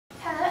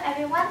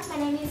everyone, my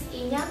name is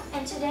Inyang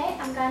and today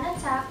I'm gonna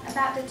talk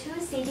about the two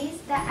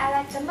cities that I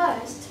like the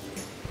most.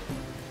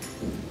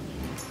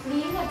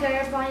 Being a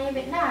girl born in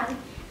Vietnam,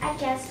 I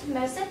guess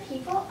most of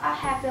people are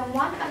having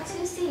one or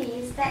two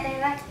cities that they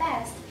like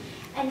best,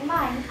 and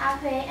mine are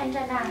Huế and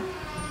Da Nang.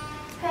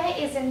 Huế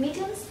is a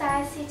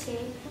medium-sized city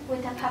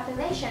with a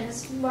population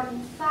of more than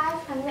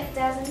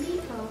 500,000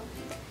 people.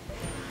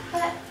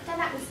 But Da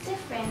Nang is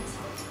different.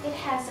 It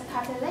has a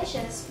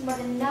population of more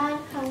than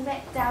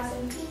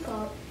 900,000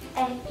 people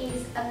and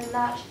is a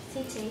large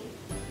city.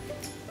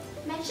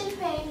 Mention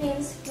Huế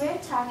means we're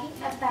talking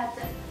about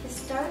the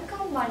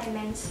historical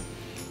monuments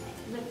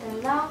with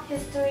the long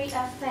history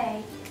of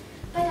Huế,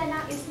 but Da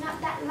Nang is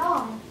not that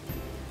long.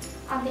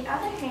 On the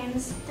other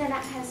hand, Da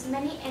Nang has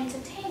many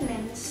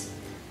entertainments.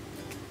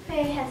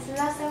 Huế has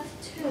lots of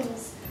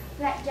tombs,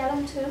 like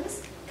Yalom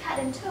tombs,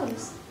 Cotton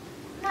tombs.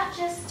 Not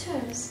just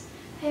tombs,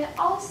 Huế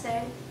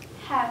also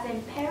have the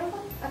Imperial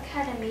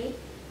Academy,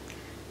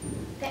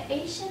 the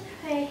ancient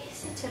Huế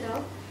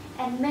Citadel,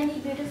 and many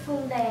beautiful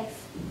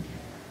lakes.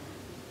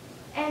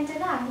 And Da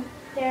Nang,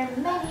 there are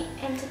many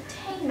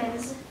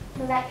entertainments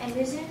like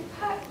amusement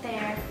park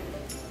there,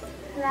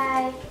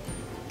 like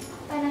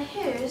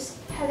Hills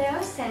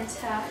Paleo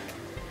Center.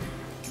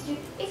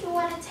 If you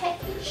want to take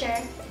picture,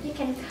 you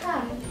can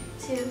come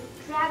to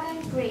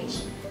Dragon Bridge,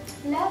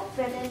 Love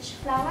Village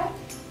Flower,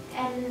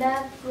 and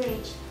Love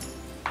Bridge.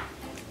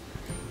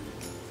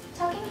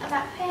 Talking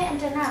about Huế and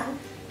Da Nang,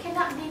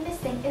 cannot be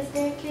missing is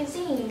their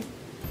cuisine,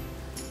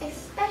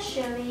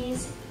 especially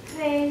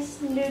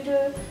Hué's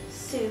noodle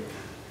soup.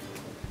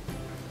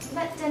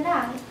 But Da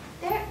Nang,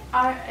 there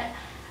are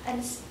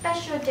a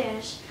special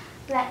dish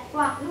like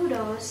guac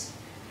noodles.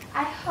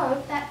 I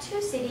hope that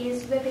two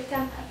cities will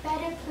become a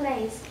better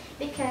place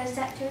because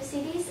that two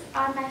cities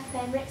are my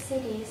favorite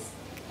cities.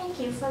 Thank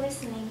you for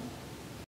listening.